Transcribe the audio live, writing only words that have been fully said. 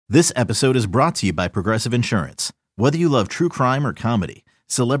This episode is brought to you by Progressive Insurance. Whether you love true crime or comedy,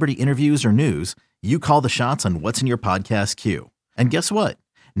 celebrity interviews or news, you call the shots on what's in your podcast queue. And guess what?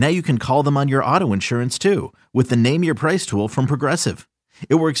 Now you can call them on your auto insurance too with the Name Your Price tool from Progressive.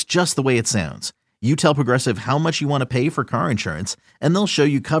 It works just the way it sounds. You tell Progressive how much you want to pay for car insurance, and they'll show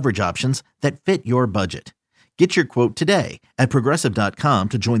you coverage options that fit your budget. Get your quote today at Progressive.com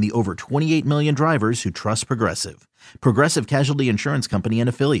to join the over 28 million drivers who trust Progressive. Progressive Casualty Insurance Company and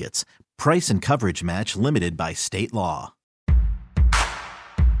Affiliates. Price and coverage match limited by state law.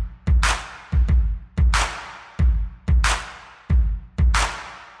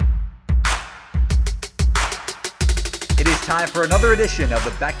 It is time for another edition of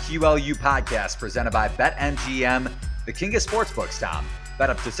the BetQLU podcast presented by BetMGM, the king of sportsbooks, Tom. Bet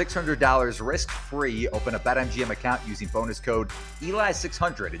up to $600 risk-free. Open a BetMGM account using bonus code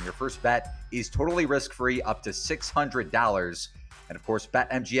ELI600, and your first bet is totally risk-free up to $600. And of course,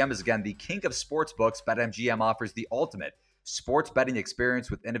 BetMGM is again the king of sportsbooks. BetMGM offers the ultimate sports betting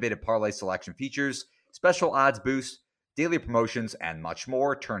experience with innovative parlay selection features, special odds boosts, daily promotions, and much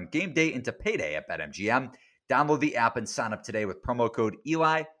more. Turn game day into payday at BetMGM. Download the app and sign up today with promo code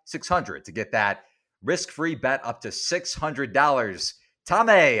ELI600 to get that risk-free bet up to $600.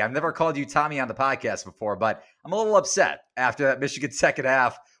 Tommy, I've never called you Tommy on the podcast before, but I'm a little upset after that Michigan second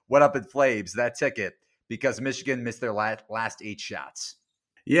half went up in flames, that ticket, because Michigan missed their last 8 shots.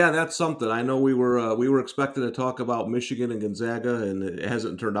 Yeah, that's something. I know we were expecting to talk about Michigan and Gonzaga, and it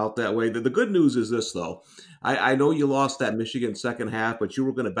hasn't turned out that way. The good news is this, though. I know you lost that Michigan second half, but you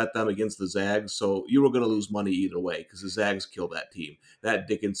were going to bet them against the Zags, so you were going to lose money either way because the Zags killed that team. That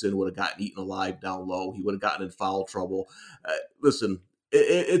Dickinson would have gotten eaten alive down low. He would have gotten in foul trouble. Listen,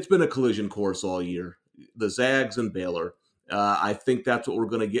 it's been a collision course all year. The Zags and Baylor. I think that's what we're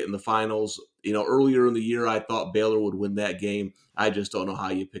going to get in the finals. You know, earlier in the year, I thought Baylor would win that game. I just don't know how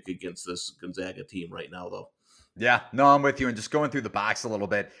you pick against this Gonzaga team right now, though. Yeah, no, I'm with you. And just going through the box a little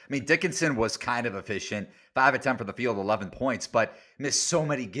bit, I mean, Dickinson was kind of efficient, 5 of 10 from the field, 11 points, but missed so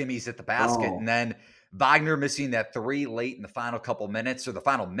many gimmies at the basket. And then Wagner missing that 3 late in the final couple minutes, or the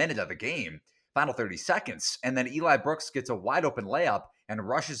final minute of the game, final 30 seconds. And then Eli Brooks gets a wide open layup and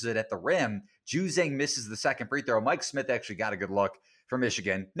rushes it at the rim. Juzang misses the second free throw. Mike Smith actually got a good look for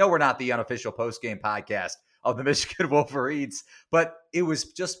Michigan. No, we're not the unofficial post-game podcast of the Michigan Wolverines, but it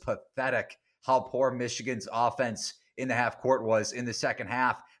was just pathetic how poor Michigan's offense in the half court was in the second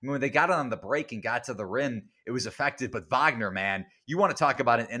half. I mean, when they got on the break and got to the rim, it was effective. But Wagner, man, you want to talk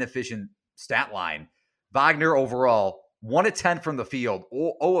about an inefficient stat line. Wagner overall, 1 of 10 from the field,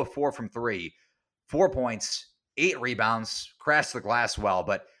 0 of 4 from 3, 4 points, 8 rebounds, crashed the glass well,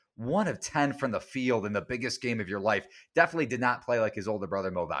 but 1 of 10 from the field in the biggest game of your life. Definitely did not play like his older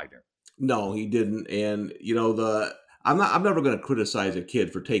brother, Mo Wagner. No, he didn't. And, you know, I'm never going to criticize a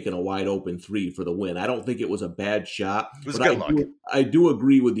kid for taking a wide open 3 for the win. I don't think it was a bad shot. It was a good look. I do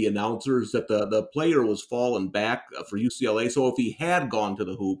agree with the announcers that the player was falling back for UCLA. So if he had gone to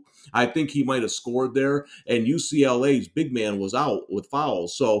the hoop, I think he might have scored there. And UCLA's big man was out with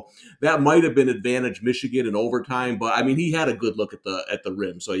fouls. So that might have been advantage Michigan in overtime. But I mean, he had a good look at the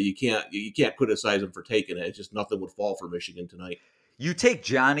rim. So you can't criticize him for taking it. It's just nothing would fall for Michigan tonight. You take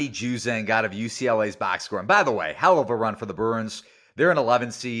Johnny Juzang out of UCLA's box score. And by the way, hell of a run for the Bruins. They're an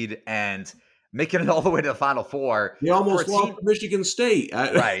 11 seed and making it all the way to the Final Four. They almost lost to Michigan State.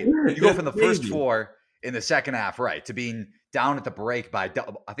 Right. You go from the first 4 in the second half, right, to being down at the break by,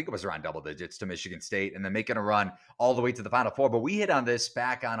 I think it was around double digits to Michigan State, and then making a run all the way to the Final Four. But we hit on this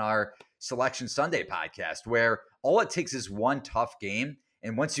back on our Selection Sunday podcast, where all it takes is one tough game.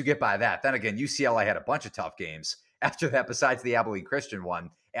 And once you get by that, then again, UCLA had a bunch of tough games after that, besides the Abilene Christian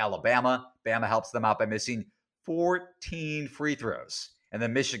one. Bama helps them out by missing 14 free throws. And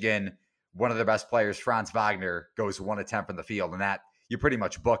then Michigan, one of their best players, Franz Wagner, goes 1 of 10 from the field. And that, you pretty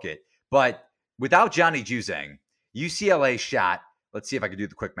much book it. But without Johnny Juzang, UCLA shot, let's see if I can do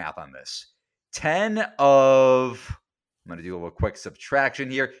the quick math on this, I'm going to do a little quick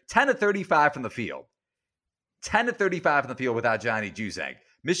subtraction here, 10 of 35 from the field. 10 of 35 from the field without Johnny Juzang.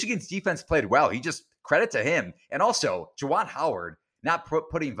 Michigan's defense played well. He just, credit to him. And also, Juwan Howard not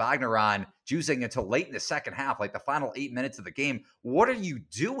putting Wagner on Juzang until late in the second half, like the final 8 minutes of the game. What are you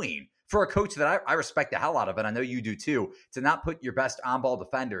doing for a coach that I respect the hell out of, and I know you do too, to not put your best on-ball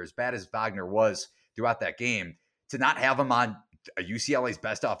defender, as bad as Wagner was throughout that game, to not have him on UCLA's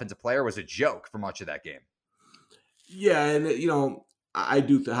best offensive player was a joke for much of that game. Yeah, and, you know, I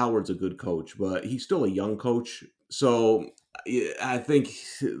do think Howard's a good coach, but he's still a young coach. So I think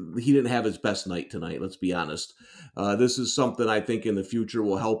he didn't have his best night tonight. Let's be honest. This is something I think in the future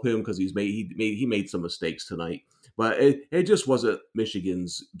will help him because he made some mistakes tonight. But it just wasn't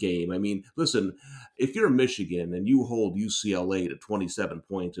Michigan's game. I mean, listen, if you're Michigan and you hold UCLA to 27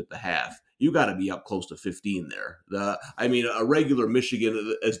 points at the half, you got to be up close to 15 there. I mean, a regular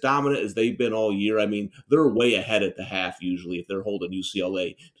Michigan, as dominant as they've been all year, I mean, they're way ahead at the half usually if they're holding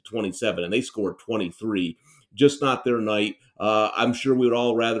UCLA to 27, and they scored 23. Just not their night. I'm sure we would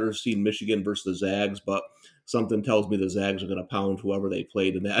all rather have seen Michigan versus the Zags, but something tells me the Zags are going to pound whoever they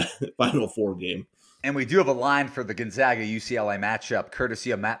played in that Final Four game. And we do have a line for the Gonzaga-UCLA matchup,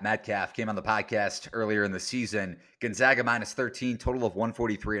 courtesy of Matt Metcalf. Came on the podcast earlier in the season. Gonzaga minus 13, total of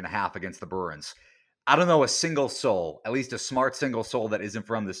 143.5 against the Bruins. I don't know a single soul, at least a smart single soul that isn't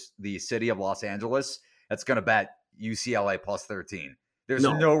from the city of Los Angeles, that's going to bet UCLA plus 13. There's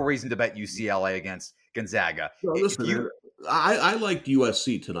no reason to bet UCLA against Gonzaga. No, listen, I liked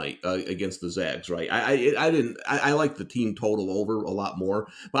USC tonight against the Zags, right? I liked the team total over a lot more,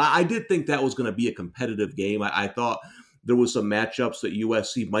 but I did think that was going to be a competitive game. I thought there was some matchups that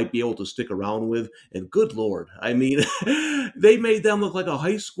USC might be able to stick around with, and good Lord, I mean, they made them look like a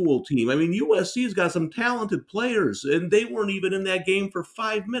high school team. I mean, USC's got some talented players, and they weren't even in that game for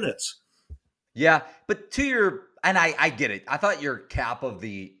 5 minutes. Yeah, but and I get it. I thought your cap of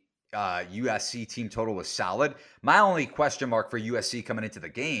the USC team total was solid. My only question mark for USC coming into the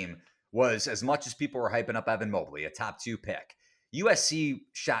game was, as much as people were hyping up Evan Mobley, a top 2 pick, USC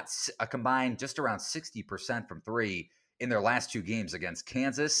shot a combined just around 60% from 3 in their last 2 games against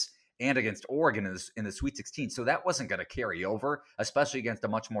Kansas and against Oregon in the Sweet 16. So that wasn't going to carry over, especially against a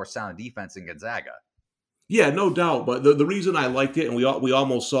much more sound defense in Gonzaga. Yeah, no doubt. But the reason I liked it, and we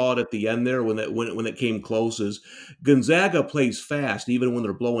almost saw it at the end there when it came close, is Gonzaga plays fast even when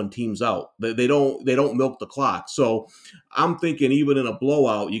they're blowing teams out. They don't milk the clock. So I'm thinking even in a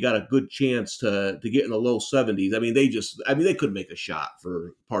blowout, you got a good chance to get in the low 70s. I mean, they couldn't make a shot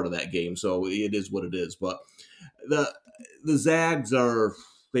for part of that game. So it is what it is. But the Zags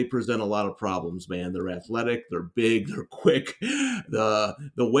they present a lot of problems, man. They're athletic, they're big, they're quick. The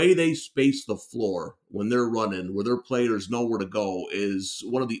way they space the floor when they're running, where their players know where to go, is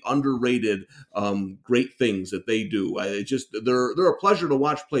one of the underrated great things that they do. They're a pleasure to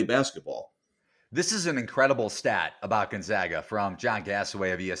watch play basketball. This is an incredible stat about Gonzaga from John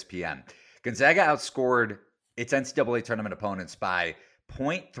Gassaway of ESPN. Gonzaga outscored its NCAA tournament opponents by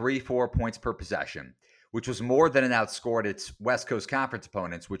 0.34 points per possession, which was more than it outscored its West Coast Conference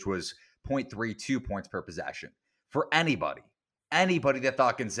opponents, which was 0.32 points per possession. For anybody that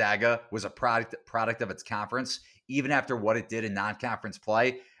thought Gonzaga was a product of its conference, even after what it did in non-conference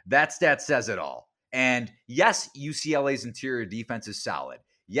play, that stat says it all. And yes, UCLA's interior defense is solid.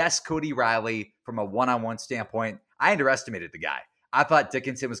 Yes, Cody Riley, from a one-on-one standpoint, I underestimated the guy. I thought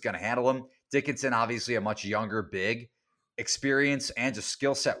Dickinson was going to handle him. Dickinson, obviously a much younger, big, experience and just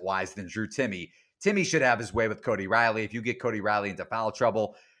skill set wise than Drew Timme. Timme should have his way with Cody Riley. If you get Cody Riley into foul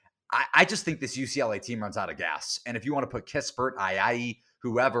trouble, I just think this UCLA team runs out of gas. And if you want to put Kispert, Ayayi,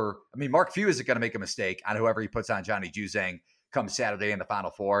 whoever, I mean, Mark Few isn't going to make a mistake on whoever he puts on Johnny Juzang come Saturday in the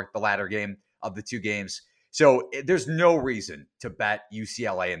Final Four, the latter game of the 2 games. So there's no reason to bet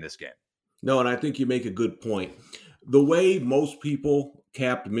UCLA in this game. No, and I think you make a good point. The way most people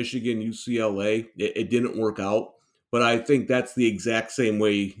capped Michigan, UCLA, it didn't work out. But I think that's the exact same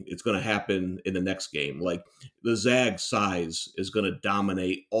way it's going to happen in the next game. Like, the Zags size is going to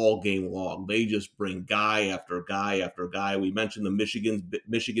dominate all game long. They just bring guy after guy after guy. We mentioned the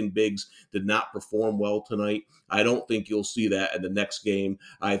Michigan bigs did not perform well tonight. I don't think you'll see that in the next game.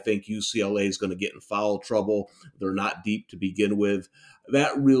 I think UCLA is going to get in foul trouble. They're not deep to begin with.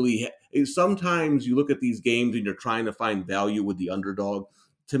 That really is, sometimes you look at these games and you're trying to find value with the underdog.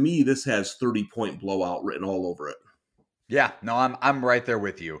 To me, this has 30-point blowout written all over it. Yeah, no, I'm right there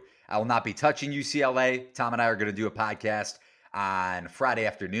with you. I will not be touching UCLA. Tom and I are going to do a podcast on Friday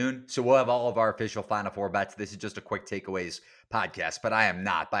afternoon, so we'll have all of our official Final Four bets. This is just a quick takeaways podcast, but I am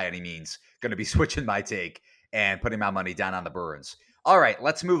not by any means going to be switching my take and putting my money down on the Bruins. All right,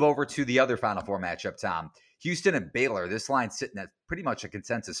 let's move over to the other Final Four matchup, Tom. Houston and Baylor. This line's sitting at pretty much a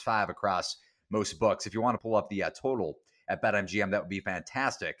consensus 5 across most books. If you want to pull up the total at BetMGM, that would be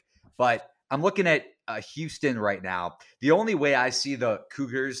fantastic. But I'm looking at Houston right now. The only way I see the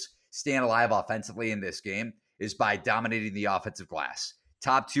Cougars staying alive offensively in this game is by dominating the offensive glass.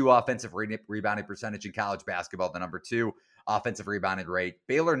 Top 2 offensive rebounding percentage in college basketball, the number 2 offensive rebounding rate.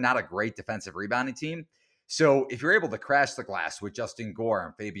 Baylor, not a great defensive rebounding team. So if you're able to crash the glass with Justin Gore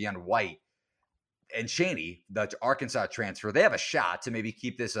and Fabian White and Chaney, the Arkansas transfer, they have a shot to maybe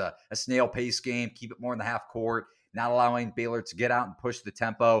keep this a snail pace game, keep it more in the half court, not allowing Baylor to get out and push the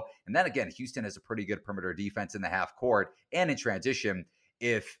tempo. And then again, Houston has a pretty good perimeter defense in the half court and in transition.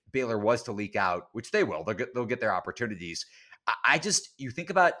 if Baylor was to leak out, which they will. They'll get their opportunities. You think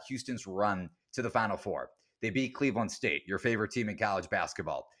about Houston's run to the Final Four. They beat Cleveland State, your favorite team in college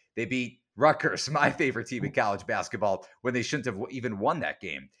basketball. They beat Rutgers, my favorite team in college basketball, when they shouldn't have even won that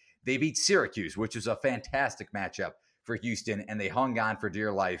game. They beat Syracuse, which is a fantastic matchup for Houston, and they hung on for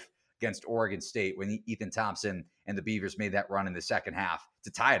dear life against Oregon State when Ethan Thompson and the Beavers made that run in the second half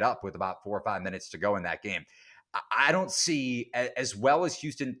to tie it up with about 4 or 5 minutes to go in that game. I don't see, as well as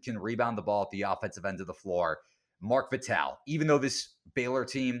Houston can rebound the ball at the offensive end of the floor, Mark Vitale, even though this Baylor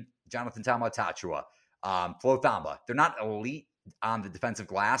team, Jonathan Tamatachua, Flo Thamba, they're not elite on the defensive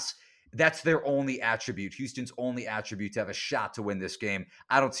glass. That's their only attribute, Houston's only attribute to have a shot to win this game.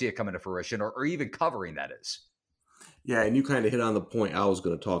 I don't see it coming to fruition or even covering, that is. Yeah, and you kind of hit on the point I was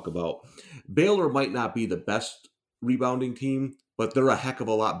going to talk about. Baylor might not be the best rebounding team, but they're a heck of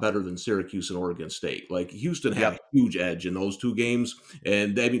a lot better than Syracuse and Oregon State. Like, Houston had a huge edge in those two games.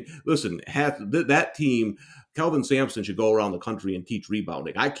 And I mean, listen, that team, Kelvin Sampson should go around the country and teach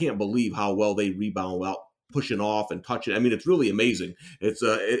rebounding. I can't believe how well they rebound without pushing off and touching. I mean, it's really amazing.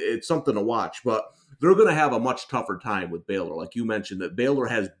 It's something to watch, but they're going to have a much tougher time with Baylor. Like you mentioned, that Baylor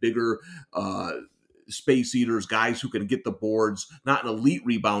has bigger space eaters, guys who can get the boards, not an elite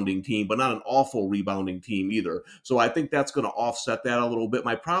rebounding team, but not an awful rebounding team either. So I think that's going to offset that a little bit.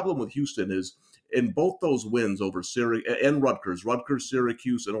 My problem with Houston is in both those wins over Syracuse and Rutgers,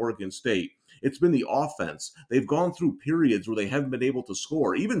 Syracuse, and Oregon State, it's been the offense. They've gone through periods where they haven't been able to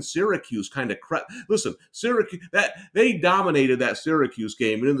score. Even Syracuse kind of crept. Listen, Syracuse, they dominated that Syracuse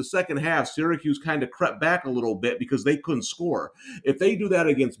game, and in the second half, Syracuse kind of crept back a little bit because they couldn't score. If they do that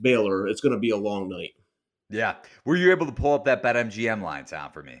against Baylor, it's going to be a long night. Yeah. Were you able to pull up that BetMGM line,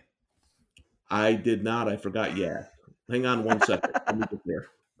 Tom, for me? I did not. I forgot. Yeah. Hang on one second. Let me get there.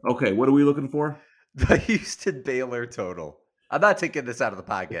 Okay, what are we looking for? The Houston Baylor total. I'm not taking this out of the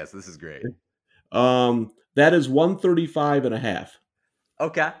podcast. This is great. That is 135.5.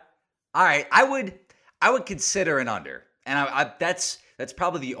 Okay. All right. I would consider an under. And that's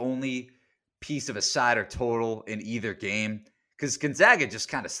probably the only piece of a side or total in either game, because Gonzaga just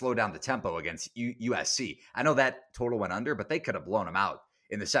kind of slowed down the tempo against USC. I know that total went under, but they could have blown them out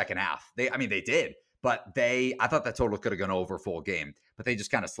in the second half. They did, but I thought that total could have gone over full game, but they just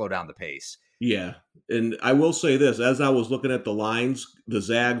kind of slowed down the pace. Yeah. And I will say this, as I was looking at the lines, the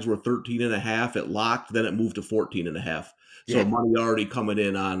Zags were 13.5. It locked, then it moved to 14.5. So money already coming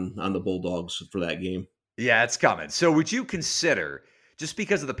in on the Bulldogs for that game. Yeah, it's coming. So would you consider, just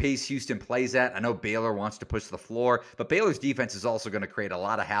because of the pace Houston plays at, I know Baylor wants to push the floor, but Baylor's defense is also going to create a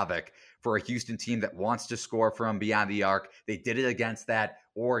lot of havoc for a Houston team that wants to score from beyond the arc. They did it against that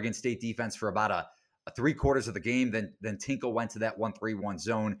Oregon State defense for about a 3/4 of the game. Then Tinkle went to that 1-3-1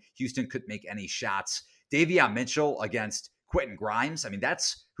 zone. Houston couldn't make any shots. Davion Mitchell against Quentin Grimes. I mean,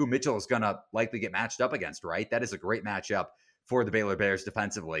 that's who Mitchell is going to likely get matched up against, right? That is a great matchup for the Baylor Bears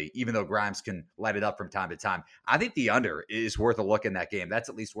defensively, even though Grimes can light it up from time to time. I think the under is worth a look in that game. That's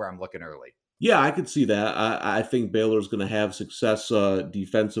at least where I'm looking early. Yeah, I could see that. I think Baylor's going to have success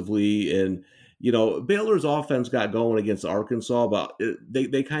defensively. And, Baylor's offense got going against Arkansas, but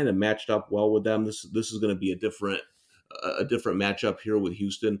they kind of matched up well with them. This is going to be a different matchup here with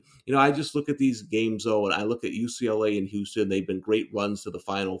Houston. I just look at these games, though, and I look at UCLA and Houston. They've been great runs to the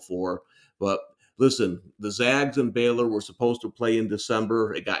Final Four. But listen, the Zags and Baylor were supposed to play in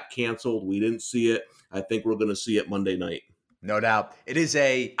December. It got canceled. We didn't see it. I think we're going to see it Monday night. No doubt. It is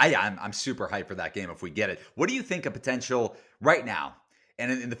I'm super hyped for that game if we get it. What do you think a potential right now?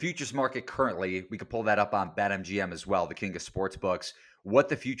 And in the futures market currently, we could pull that up on BetMGM as well, the king of sports books, what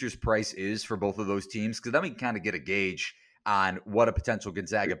the futures price is for both of those teams, because then we can kind of get a gauge on what a potential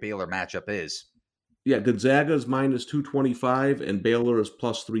Gonzaga-Baylor matchup is. Yeah, Gonzaga is minus 225 and Baylor is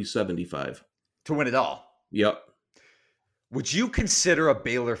plus 375. To win it all. Yep. Would you consider a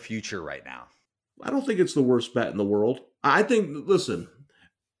Baylor future right now? I don't think it's the worst bet in the world. I think, listen.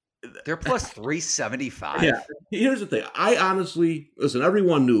 They're plus 375. Yeah. Here's the thing. I honestly,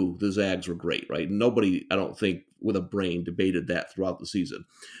 everyone knew the Zags were great, right? Nobody, I don't think, with a brain debated that throughout the season.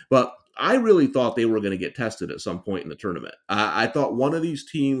 But I really thought they were going to get tested at some point in the tournament. I thought one of these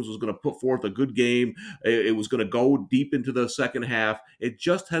teams was going to put forth a good game. It was going to go deep into the second half. It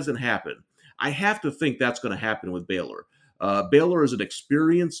just hasn't happened. I have to think that's going to happen with Baylor. Baylor is an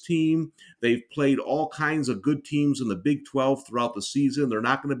experienced team. They've played all kinds of good teams in the Big 12 throughout the season. They're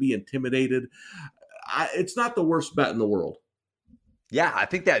not going to be intimidated. It's not the worst bet in the world. Yeah, I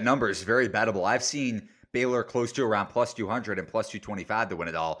think that number is very bettable. I've seen Baylor close to around plus 200 and plus 225 to win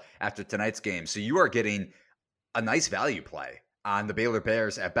it all after tonight's game. So you are getting a nice value play on the Baylor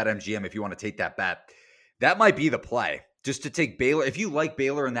Bears at BetMGM if you want to take that bet. That might be the play. just to take Baylor. If you like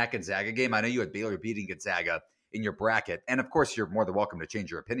Baylor in that Gonzaga game, I know you had Baylor beating Gonzaga in your bracket. And of course, you're more than welcome to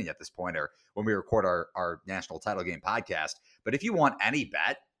change your opinion at this point or when we record our national title game podcast. But if you want any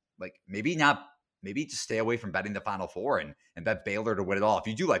bet, like maybe just stay away from betting the Final Four and bet Baylor to win it all. If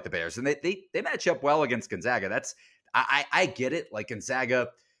you do like the Bears, and they match up well against Gonzaga. I get it. Like Gonzaga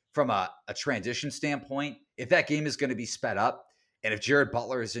from a transition standpoint, if that game is going to be sped up, and if Jared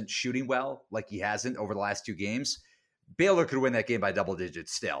Butler isn't shooting well, like he hasn't over the last 2 games, Baylor could win that game by double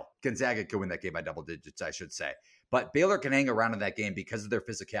digits still. Gonzaga could win that game by double digits, I should say. But Baylor can hang around in that game because of their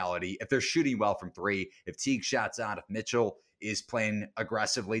physicality. If they're shooting well from 3, if Teague shots on, if Mitchell is playing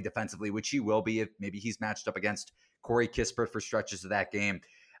aggressively, defensively, which he will be if maybe he's matched up against Corey Kispert for stretches of that game.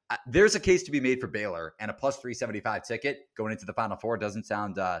 There's a case to be made for Baylor, and a plus 375 ticket going into the Final Four doesn't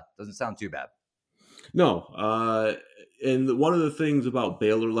sound too bad. No, and one of the things about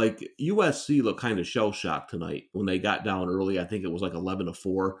Baylor, like USC looked kind of shell-shocked tonight when they got down early. I think it was like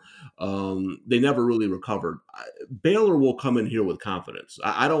 11-4. They never really recovered. Baylor will come in here with confidence.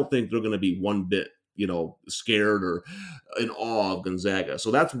 I don't think they're going to be one bit, scared or in awe of Gonzaga.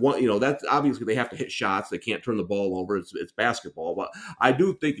 So that's one, that's obviously they have to hit shots. They can't turn the ball over. It's basketball. But I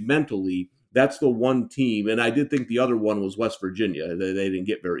do think mentally, that's the one team, and I did think the other one was West Virginia. They didn't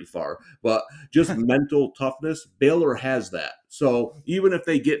get very far. But just mental toughness, Baylor has that. So even if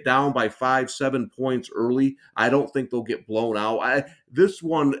they get down by 5-7 points early, I don't think they'll get blown out.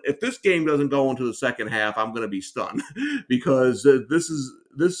 If this game doesn't go into the second half, I'm going to be stunned because this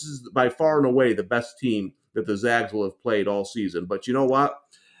is by far and away the best team that the Zags will have played all season. But you know what?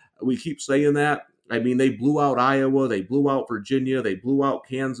 We keep saying that. I mean, they blew out Iowa, they blew out Virginia, they blew out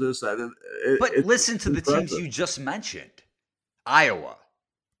Kansas. But listen to the teams you just mentioned. Iowa,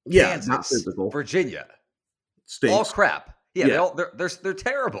 Kansas, Virginia. Stinks. All crap. Yeah. They're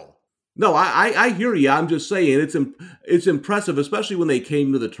terrible. No, I hear you. I'm just saying it's impressive, especially when they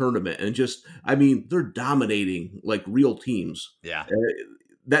came to the tournament and they're dominating like real teams. Yeah.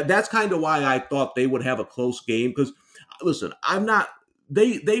 That's kind of why I thought they would have a close game because, listen,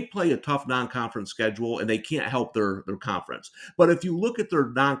 They play a tough non-conference schedule, and they can't help their conference. But if you look at their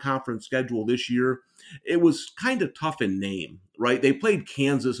non-conference schedule this year, it was kind of tough in name, right? They played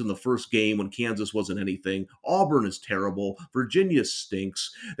Kansas in the first game when Kansas wasn't anything. Auburn is terrible. Virginia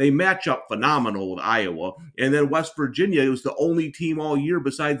stinks. They match up phenomenal with Iowa. And then West Virginia was the only team all year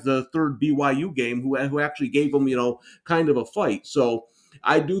besides the third BYU game who actually gave them, kind of a fight. So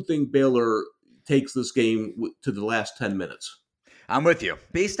I do think Baylor takes this game to the last 10 minutes. I'm with you.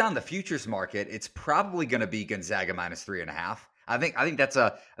 Based on the futures market, it's probably going to be Gonzaga minus 3.5. I think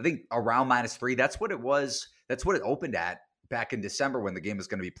around -3. That's what it was. That's what it opened at back in December when the game was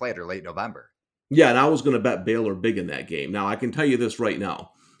going to be played, or late November. Yeah, and I was going to bet Baylor big in that game. Now I can tell you this right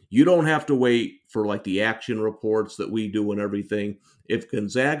now: you don't have to wait for like the action reports that we do and everything. If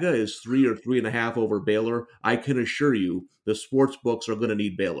Gonzaga is 3 or 3.5 over Baylor, I can assure you the sports books are going to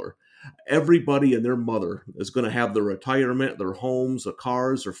need Baylor. Everybody and their mother is going to have their retirement, their homes, their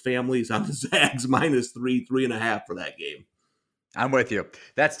cars, their families on the Zags -3, 3.5 for that game. I'm with you.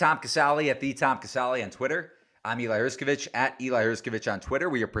 That's Tom Casale at the Tom Casale on Twitter. I'm Eli Herskovich at Eli Herskovich on Twitter.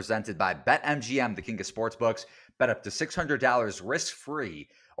 We are presented by BetMGM, the king of sportsbooks. Bet up to $600 risk-free.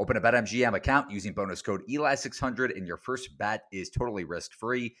 Open a BetMGM account using bonus code Eli600, and your first bet is totally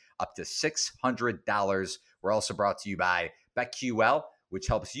risk-free, up to $600. We're also brought to you by BetQL, which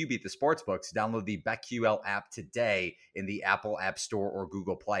helps you beat the sportsbooks. Download the BetQL app today in the Apple App Store or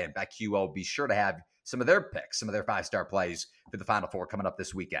Google Play. And BetQL will be sure to have some of their picks, some of their 5-star plays for the Final Four coming up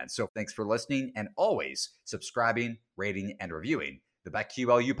this weekend. So thanks for listening, and always subscribing, rating, and reviewing the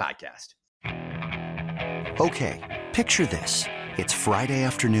BetQLU podcast. Okay, picture this. It's Friday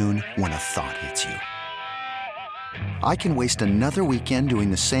afternoon when a thought hits you. I can waste another weekend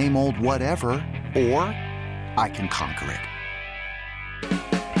doing the same old whatever, or I can conquer it.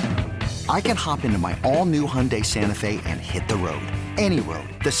 I can hop into my all-new Hyundai Santa Fe and hit the road. Any road.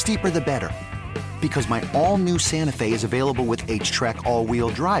 The steeper, the better. Because my all-new Santa Fe is available with H-Track all-wheel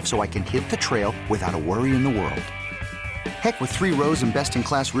drive, so I can hit the trail without a worry in the world. Heck, with 3 rows and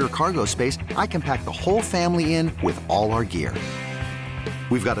best-in-class rear cargo space, I can pack the whole family in with all our gear.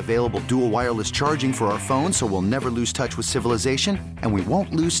 We've got available dual wireless charging for our phones, so we'll never lose touch with civilization, and we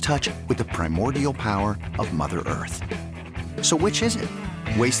won't lose touch with the primordial power of Mother Earth. So which is it?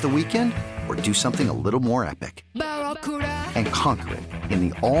 Waste the weekend or do something a little more epic and conquer it in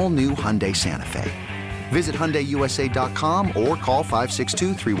the all-new Hyundai Santa Fe. Visit HyundaiUSA.com or call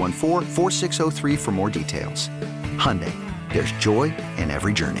 562-314-4603 for more details. Hyundai, there's joy in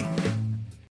every journey.